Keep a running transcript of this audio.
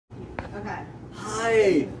Okay.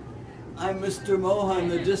 Hi, I'm Mr. Mohan,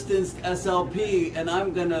 the distanced SLP, and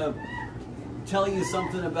I'm gonna tell you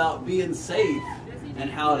something about being safe and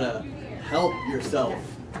how to help yourself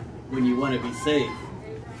when you want to be safe.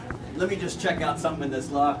 Let me just check out something in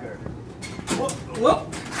this locker. Whoa, whoa,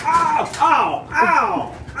 ow, ow,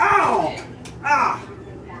 ow, ow, ah.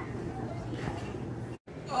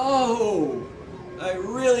 Oh, I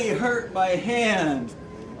really hurt my hand.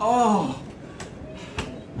 Oh,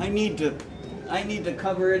 I need to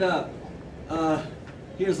cover it up.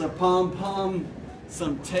 Here's a pom-pom,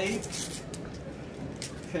 some tape.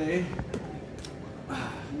 Okay.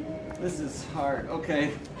 This is hard.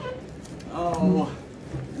 Okay. Oh,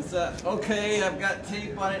 is that okay? I've got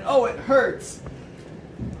tape on it. Oh, it hurts.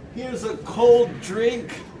 Here's a cold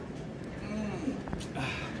drink.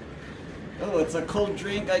 Oh, it's a cold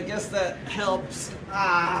drink. I guess that helps.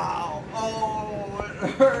 Ow! Oh, it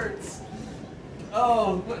hurts.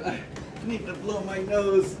 Oh, I need to blow my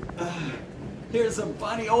nose. Here's a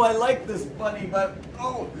bunny. Oh, I like this bunny, but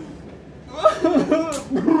oh.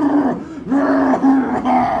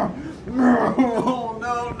 Oh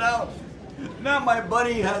no, now my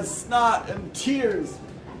bunny has snot and tears.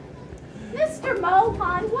 Mr.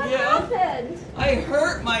 Mohan, what happened? I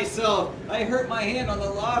hurt myself. I hurt my hand on the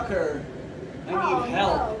locker. I need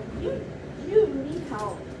help. No. You need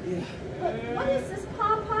help. Yeah. But what is this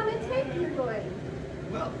pom-pom and tape you're doing?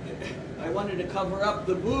 Well, I wanted to cover up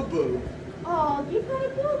the boo-boo. Oh, you've got a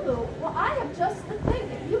boo-boo. Well, I have just the thing.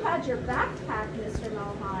 If you had your backpack, Mr.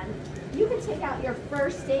 Mohan, you can take out your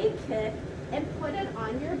first aid kit and put it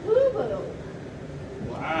on your boo-boo.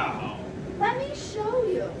 Wow. Let me show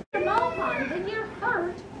you. Mr. Mohan, when you're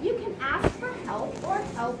hurt, you can ask for help or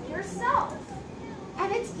help yourself.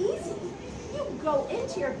 And it's easy. You go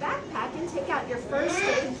into your backpack and take out your first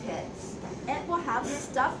aid kits. It will have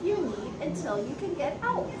stuff you need until you can get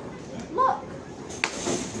help. Look.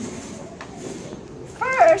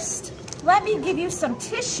 First, let me give you some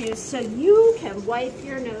tissues so you can wipe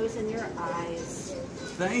your nose and your eyes.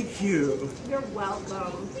 Thank you. You're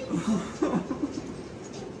welcome.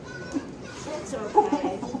 It's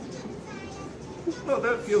okay. Oh,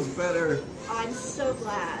 that feels better. I'm so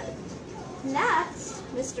glad. Next,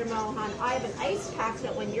 Mr. Mohan, I have an ice pack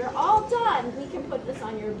that when you're all done, we can put this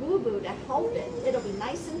on your boo-boo to help it. It'll be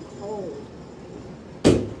nice and cold.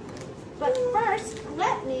 But first,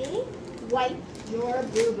 let me wipe your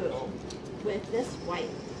boo-boo with this wipe.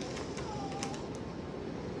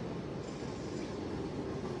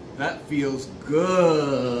 That feels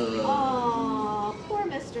good. Oh, poor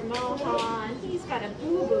Mr. Mohan. He's got a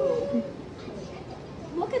boo-boo.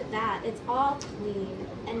 Look at that. It's all clean.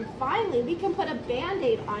 And finally, we can put a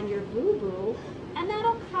Band-Aid on your boo-boo, and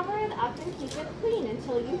that'll cover it up and keep it clean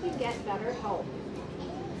until you can get better help.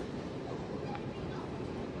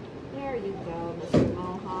 There you go, Mr.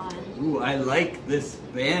 Mohan. Ooh, I like this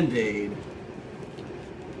Band-Aid.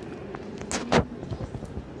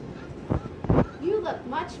 You look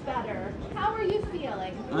much better. How are you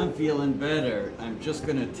feeling? I'm feeling better. I'm just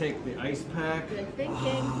gonna take the ice pack. Good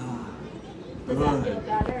thinking. Does Good. that feel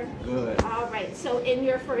better? Good. All right, so in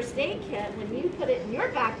your first aid kit, when you put it in your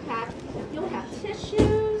backpack, you'll have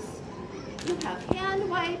tissues, you'll have hand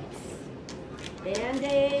wipes,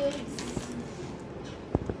 Band-Aids,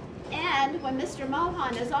 and when Mr.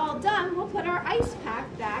 Mohan is all done, we'll put our ice pack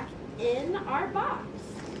back in our box.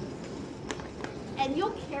 And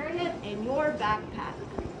you'll carry it in your backpack.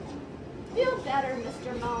 Feel better,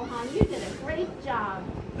 Mr. Mohan. You did a great job.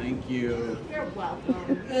 Thank you. You're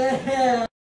welcome.